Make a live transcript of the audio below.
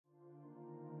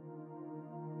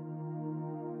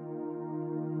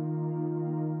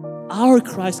our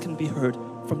cries can be heard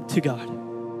to God,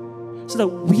 so that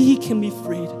we can be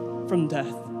freed from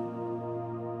death.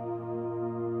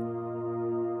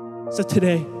 So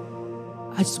today,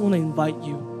 I just want to invite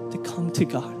you to come to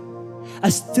God.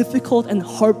 As difficult and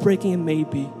heartbreaking it may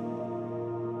be,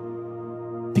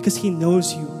 because He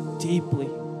knows you deeply.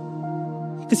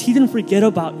 Because He didn't forget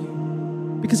about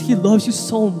you. Because He loves you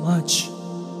so much.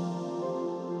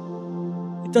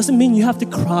 It doesn't mean you have to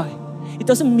cry. It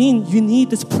doesn't mean you need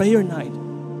this prayer night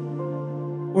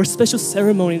or a special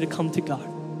ceremony to come to God.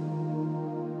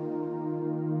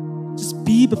 Just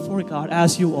be before God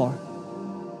as you are.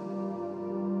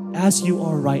 As you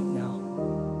are right now.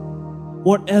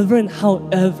 Whatever and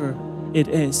however it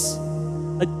is.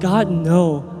 Let God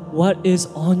know what is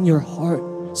on your heart.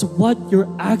 So what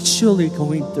you're actually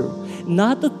going through.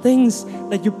 Not the things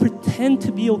that you pretend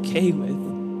to be okay with.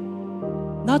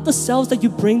 Not the selves that you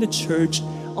bring to church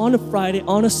on a Friday,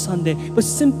 on a Sunday, but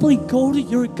simply go to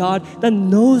your God that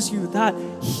knows you, that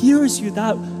hears you,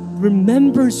 that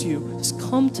remembers you. Just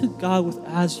come to God with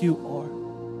as you are.